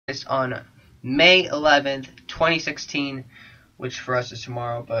on May 11th, 2016, which for us is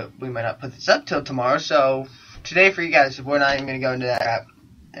tomorrow, but we might not put this up till tomorrow. So today for you guys, we're not even going to go into that app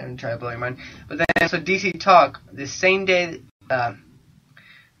and try to blow your mind. But then, so DC Talk, the same day,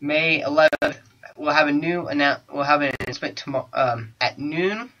 May 11th, we'll have an announcement tomorrow at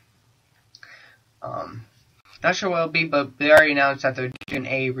noon. Not sure what it'll be, but they already announced that they're doing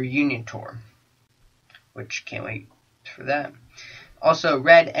a reunion tour, which can't wait for that. Also,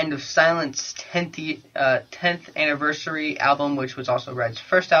 Red, End of Silence 10th anniversary album, which was also Red's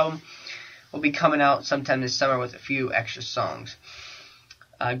first album, will be coming out sometime this summer with a few extra songs.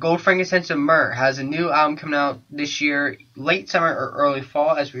 Gold, Frankincense, and Myrrh has a new album coming out this year, late summer or early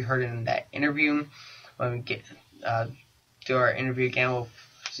fall, as we heard in that interview. When we get do our interview again, we'll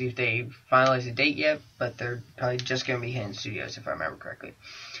see if they finalize the date yet, but they're probably just going to be hitting studios, if I remember correctly.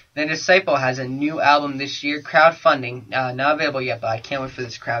 Then Disciple has a new album this year, crowdfunding, not available yet, but I can't wait for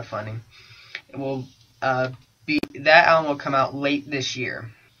this crowdfunding. It will that album will come out late this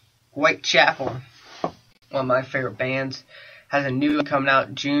year. Whitechapel, one of my favorite bands, has a new coming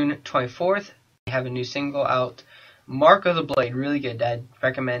out June 24th. They have a new single out, Mark of the Blade, really good. I'd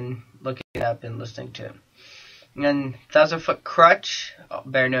recommend looking it up and listening to it. And then Thousand Foot Crutch,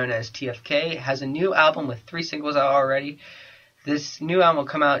 better known as TFK, has a new album with 3 singles out already. This new album will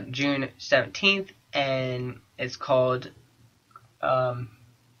come out June 17th, and it's called Oxygen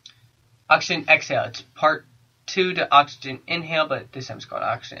Exhale. It's part 2 to Oxygen Inhale, but this time it's called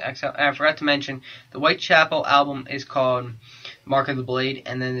Oxygen Exhale. And I forgot to mention, the Whitechapel album is called Mark of the Blade,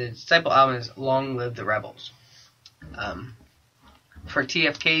 and then the Disciple album is Long Live the Rebels. For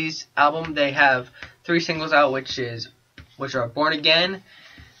TFK's album, they have 3 singles out, which are Born Again,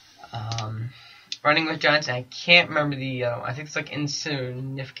 Running with Giants, and I can't remember the I think it's like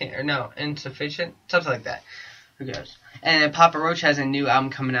Insufficient, something like that. Who cares? And then Papa Roach has a new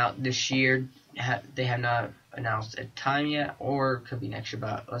album coming out this year. They have not announced a time yet, or it could be next year,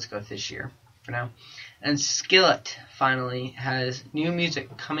 but let's go with this year for now. And Skillet finally has new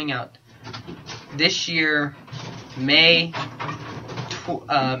music coming out this year, May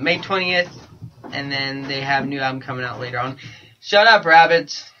 20th, and then they have a new album coming out later on. Shut up,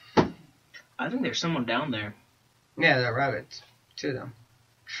 rabbits! I think there's someone down there. Yeah, they're rabbits. 2 of them.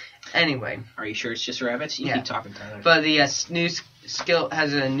 Anyway. Are you sure it's just rabbits? You keep talking, Tyler. But the new Skillet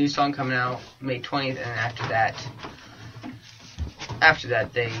has a new song coming out May 20th, and after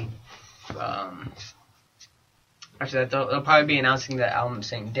that they'll probably be announcing that album the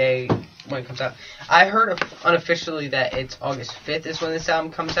same day when it comes out. I heard unofficially that it's August 5th is when this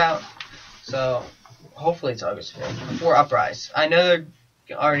album comes out. So, hopefully it's August 5th, before Uprise. I know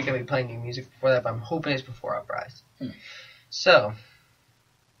they're already going to be playing new music before that, but I'm hoping it's before Uprise. So,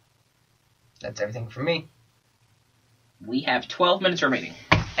 that's everything for me. We have 12 minutes remaining.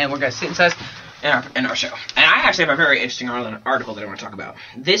 And we're going to sit inside in our show. And I actually have a very interesting article that I want to talk about.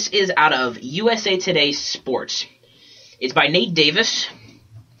 This is out of USA Today Sports. It's by Nate Davis,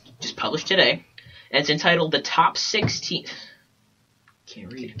 just published today, and it's entitled The Top 16...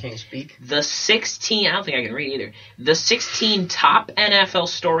 Can't read. Can you speak? The 16... I don't think I can read either. The 16 top NFL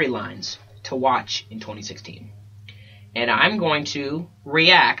storylines to watch in 2016. And I'm going to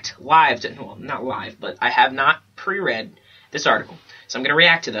react live to... Well, not live, but I have not pre-read this article. So I'm going to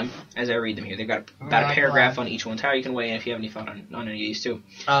react to them as I read them here. They've got about a paragraph on each one. Tyler, you can weigh in if you have any thought on any of these, too.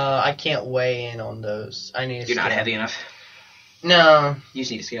 I can't weigh in on those. I need a You're not heavy enough? No. You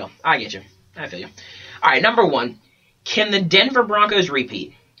just need a scale. I get you. I feel you. All right, number 1. Can the Denver Broncos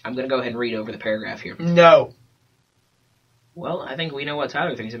repeat? I'm going to go ahead and read over the paragraph here. No. Well, I think we know what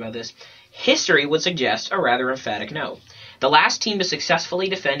Tyler thinks about this. History would suggest a rather emphatic no. The last team to successfully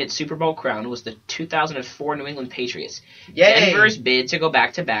defend its Super Bowl crown was the 2004 New England Patriots. Yay. Denver's bid to go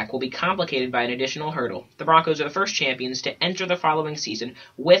back-to-back will be complicated by an additional hurdle. The Broncos are the first champions to enter the following season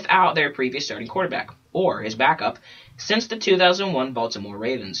without their previous starting quarterback, or his backup, since the 2001 Baltimore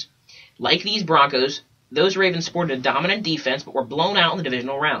Ravens. Like these Broncos, those Ravens sported a dominant defense but were blown out in the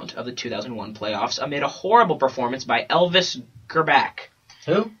divisional round of the 2001 playoffs amid a horrible performance by Elvis Grbac.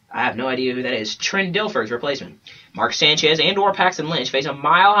 Who? I have no idea who that is. Trent Dilfer's replacement. Mark Sanchez and or Paxton Lynch face a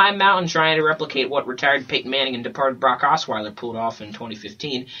mile-high mountain trying to replicate what retired Peyton Manning and departed Brock Osweiler pulled off in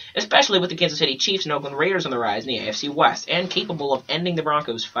 2015, especially with the Kansas City Chiefs and Oakland Raiders on the rise in the AFC West, and capable of ending the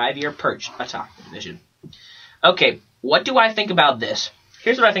Broncos' 5-year perch atop the division. Okay, what do I think about this?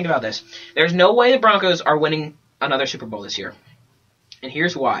 Here's what I think about this. There's no way the Broncos are winning another Super Bowl this year. And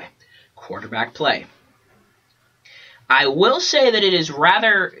here's why. Quarterback play. I will say that it is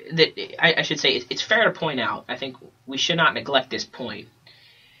rather, I should say, it's fair to point out, I think we should not neglect this point,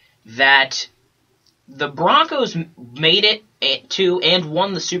 that the Broncos made it and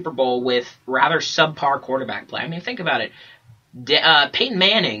won the Super Bowl with rather subpar quarterback play. I mean, think about it. Peyton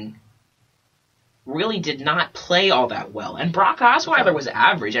Manning really did not play all that well, and Brock Osweiler was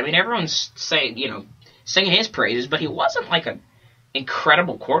average. I mean, everyone's singing his praises, but he wasn't like an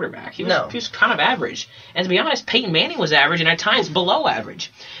incredible quarterback. He was kind of average. And to be honest, Peyton Manning was average and at times below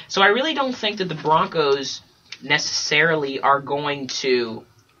average. So I really don't think that the Broncos necessarily are going to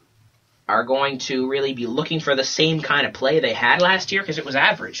really be looking for the same kind of play they had last year because it was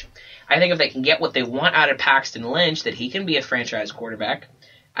average. I think if they can get what they want out of Paxton Lynch, that he can be a franchise quarterback.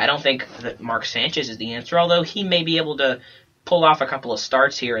 I don't think that Mark Sanchez is the answer, although he may be able to pull off a couple of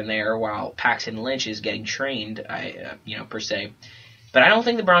starts here and there while Paxton Lynch is getting trained, per se. But I don't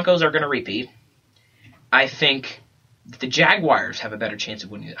think the Broncos are going to repeat. I think the Jaguars have a better chance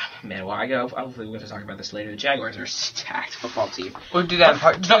of winning. Oh, man, well, hopefully we're going to talk about this later. The Jaguars are a stacked football team. We'll do that in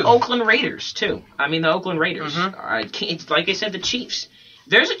part 2. The Oakland Raiders, too. I mean, the Oakland Raiders. It's like I said, the Chiefs.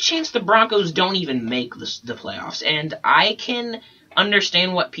 There's a chance the Broncos don't even make the playoffs, and I can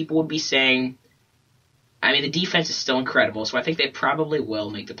understand what people would be saying. I mean, the defense is still incredible, so I think they probably will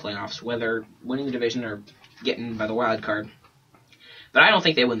make the playoffs, whether winning the division or getting by the wild card. But I don't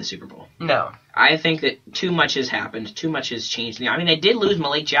think they win the Super Bowl. No. I think that too much has happened. Too much has changed. I mean, they did lose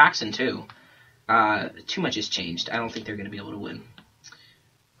Malik Jackson, too. Too much has changed. I don't think they're going to be able to win.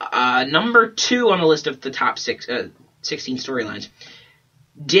 Number 2 on the list of the top 16 storylines.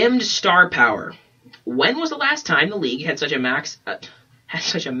 Dimmed star power. When was the last time the league had such a mass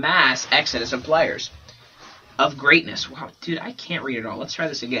exodus of players? Of greatness. Wow, dude, I can't read it all. Let's try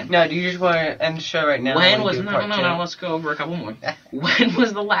this again. No, do you just want to end the show right now? No, let's go over a couple more. When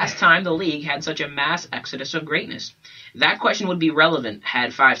was the last time the league had such a mass exodus of greatness? That question would be relevant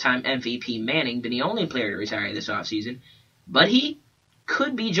had 5-time MVP Manning been the only player to retire this offseason, but he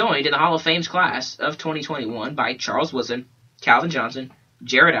could be joined in the Hall of Fame's class of 2021 by Charles Woodson, Calvin Johnson,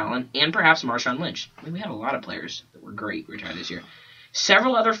 Jared Allen, and perhaps Marshawn Lynch. I mean, we had a lot of players that were great retired this year.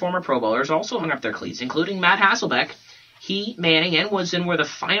 Several other former Pro Bowlers also hung up their cleats, including Matt Hasselbeck. He, Manning, and Woodson were the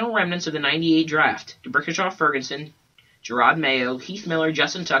final remnants of the 98 draft. DeBrickashaw Ferguson, Gerard Mayo, Heath Miller,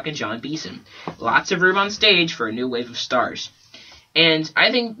 Justin Tuck, and John Beeson. Lots of room on stage for a new wave of stars. And I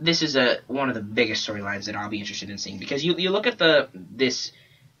think this is one of the biggest storylines that I'll be interested in seeing, because you look at these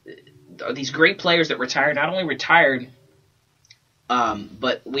great players that retired, not only retired,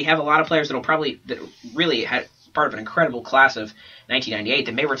 but we have a lot of players that really had part of an incredible class of 1998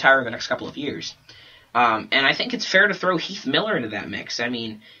 that may retire in the next couple of years. And I think it's fair to throw Heath Miller into that mix. I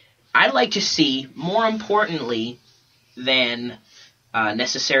mean, I'd like to see, more importantly than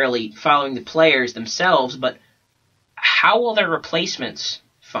necessarily following the players themselves, but how will their replacements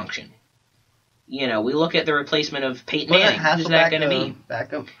function? We look at the replacement of Peyton Manning. Who's that going to be?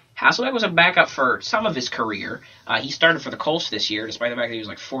 Backup. Hasselbeck was a backup for some of his career. He started for the Colts this year, despite the fact that he was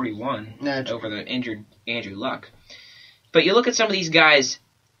like 41 over the injured Andrew Luck. But you look at some of these guys,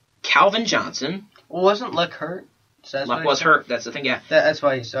 Calvin Johnson. Well, wasn't Luck hurt? So Luck was hurt. That's the thing, yeah. That's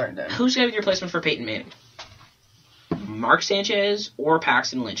why he started there. Who's going to be the replacement for Peyton Manning? Mark Sanchez or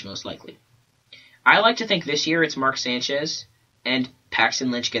Paxton Lynch, most likely. I like to think this year it's Mark Sanchez and Paxton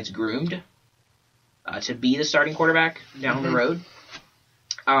Lynch gets groomed to be the starting quarterback down the road.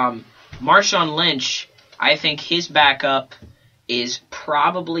 Marshawn Lynch, I think his backup is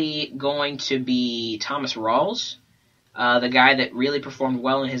probably going to be Thomas Rawls, the guy that really performed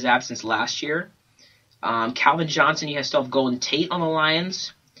well in his absence last year. Calvin Johnson, you still have Golden Tate on the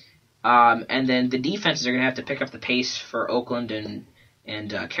Lions. And then the defenses are going to have to pick up the pace for Oakland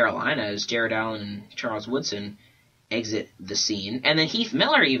and Carolina as Jared Allen and Charles Woodson exit the scene. And then Heath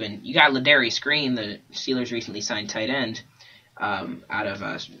Miller even. You got Ladarius Green, the Steelers recently signed tight end, from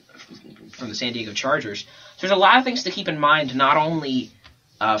the San Diego Chargers. So there's a lot of things to keep in mind, not only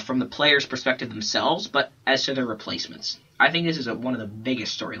from the players' perspective themselves, but as to their replacements. I think this is one of the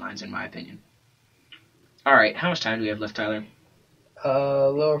biggest storylines, in my opinion. All right, how much time do we have left, Tyler?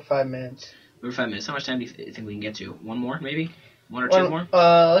 Lower 5 minutes. Lower 5 minutes. How much time do you think we can get to? One more, maybe? One or two more?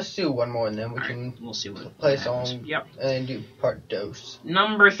 Let's do one more, and then we'll see what play a happens. song. Yep. And then do part dos.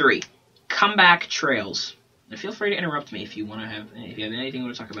 Number 3, comeback trails. Now feel free to interrupt me if you have anything you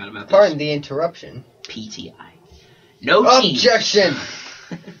want to talk about this. Pardon the interruption. PTI. No teams. Objection.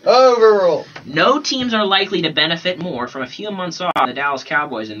 Overruled. No teams are likely to benefit more from a few months off than the Dallas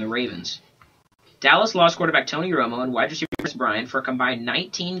Cowboys and the Ravens. Dallas lost quarterback Tony Romo and wide receiver Chris Bryant for a combined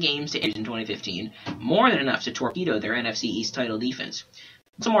 19 games to injuries in 2015, more than enough to torpedo their NFC East title defense.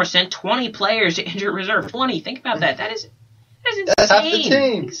 Baltimore sent 20 players to injured reserve. 20. Think about that. That's insane. That's half the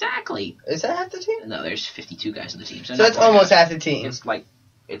team. Exactly. Is that half the team? No, there's 52 guys on the team. So that's almost half the team.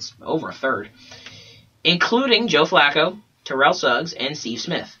 It's over a third. Including Joe Flacco, Terrell Suggs, and Steve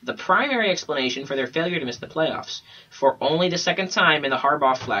Smith. The primary explanation for their failure to miss the playoffs for only the second time in the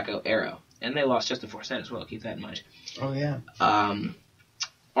Harbaugh-Flacco era. And they lost Justin Forsett as well. Keep that in mind. Oh, yeah.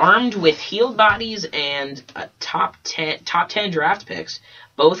 Armed with healed bodies and a top 10 draft picks,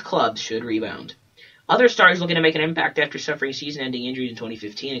 both clubs should rebound. Other stars looking to make an impact after suffering season-ending injuries in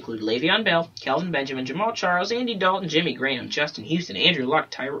 2015 include Le'Veon Bell, Kelvin Benjamin, Jamal Charles, Andy Dalton, Jimmy Graham, Justin Houston, Andrew Luck,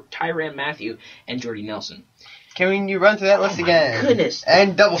 Tyrann Mathieu, and Jordy Nelson. Can you run through that list again? My goodness.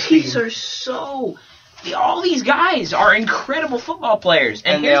 And double speed. These are so... All these guys are incredible football players.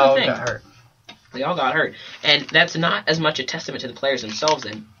 And here's the thing. Got hurt. They all got hurt. And that's not as much a testament to the players themselves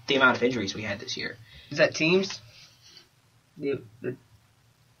than the amount of injuries we had this year. Is that teams?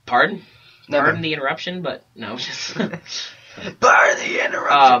 Pardon? Never. Pardon the interruption, but no. Pardon the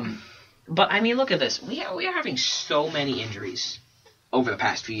interruption. But, I mean, look at this. We are having so many injuries over the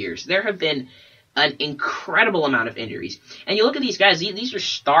past few years. There have been an incredible amount of injuries. And you look at these guys, these are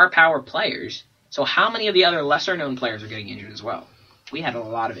star power players. So how many of the other lesser-known players are getting injured as well? We had a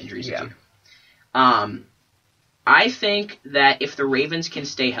lot of injuries this year. I think that if the Ravens can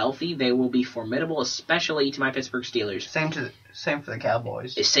stay healthy, they will be formidable, especially to my Pittsburgh Steelers. Same for the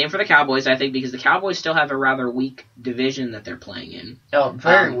Cowboys. Same for the Cowboys, I think, because the Cowboys still have a rather weak division that they're playing in. Oh,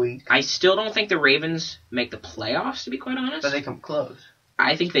 very weak. I still don't think the Ravens make the playoffs, to be quite honest. But they come close.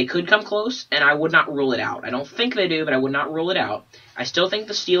 I think they could come close, and I would not rule it out. I don't think they do, but I would not rule it out. I still think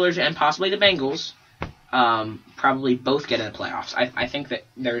the Steelers and possibly the Bengals probably both get in the playoffs. I think that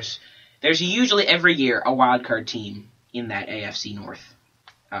there's usually every year a wild card team in that AFC North.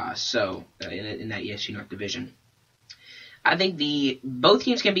 In that AFC North division. I think both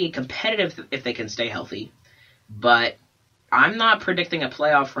teams can be competitive if they can stay healthy, but I'm not predicting a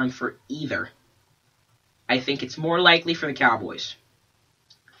playoff run for either. I think it's more likely for the Cowboys.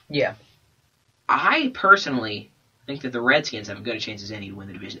 Yeah. I personally think that the Redskins have as good a chance as any to win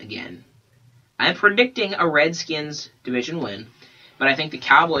the division again. I'm predicting a Redskins division win, but I think the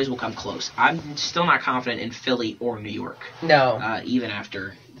Cowboys will come close. I'm still not confident in Philly or New York. No. Even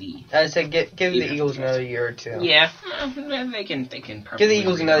after the... I said give the Eagles another year or two. Yeah, they can probably... Give the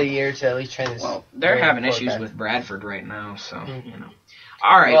Eagles another year to at least train this... Well, they're having issues with Bradford right now, so, you know.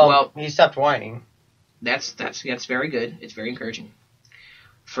 All right, well... He stopped whining. That's very good. It's very encouraging.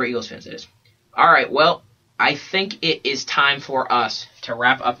 For Eagles fans, it is. All right, well, I think it is time for us to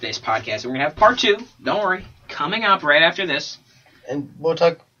wrap up this podcast. We're going to have part 2, don't worry, coming up right after this. And we'll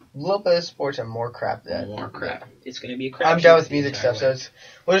talk a little bit of sports and more crap. More crap. It's going to be a crap. I'm done with music stuff, so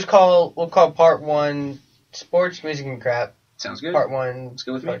we'll call part 1 sports, music, and crap. Sounds good. Part 1. Let's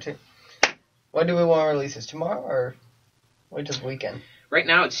go with part me. 2. When do we want to release this? Tomorrow or wait till the weekend? Right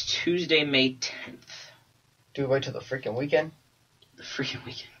now it's Tuesday, May 10th. Do we wait till the freaking weekend? The freaking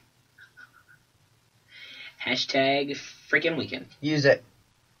weekend. Hashtag freaking weekend. Use it.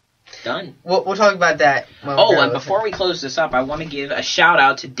 Done. We'll talk about that. And before we close this up, I want to give a shout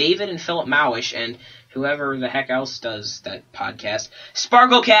out to David and Philip Mawish and whoever the heck else does that podcast,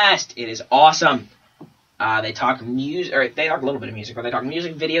 Sparklecast. It is awesome. They talk music, or they talk a little bit of music, but they talk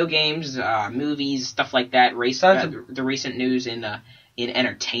music, video games, movies, stuff like that. The recent news in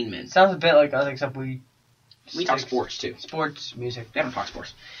entertainment. Sounds a bit like us, except we talk sports too. Sports, music. They don't talk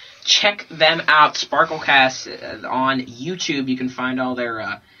sports. Check them out, Sparklecast on YouTube. You can find all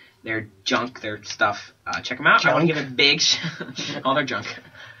their junk, their stuff. Check them out. I want to give a big all their junk.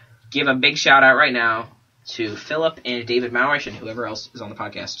 Give a big shout out right now to Philip and David Maurish and whoever else is on the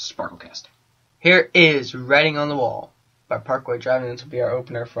podcast, Sparklecast. Here is Writing on the Wall by Parkway Drive, and this will be our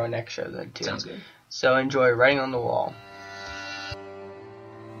opener for our next show then too. Sounds good. So enjoy Writing on the Wall.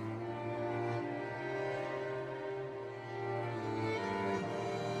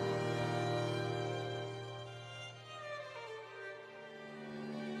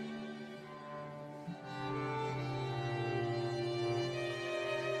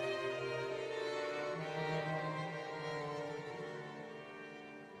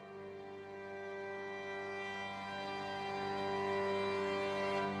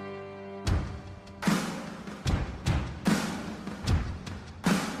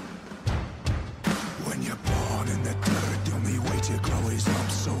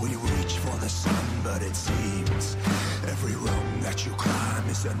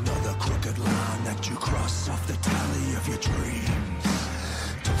 Another crooked line that you cross off the tally of your dreams.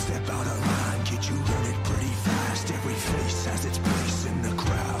 Don't step out of line, kid, you learn it pretty fast. Every face has its place in the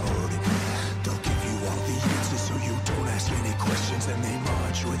crowd. They'll give you all the answers so you don't ask any questions. Then they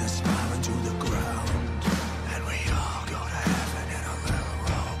march with a smile into the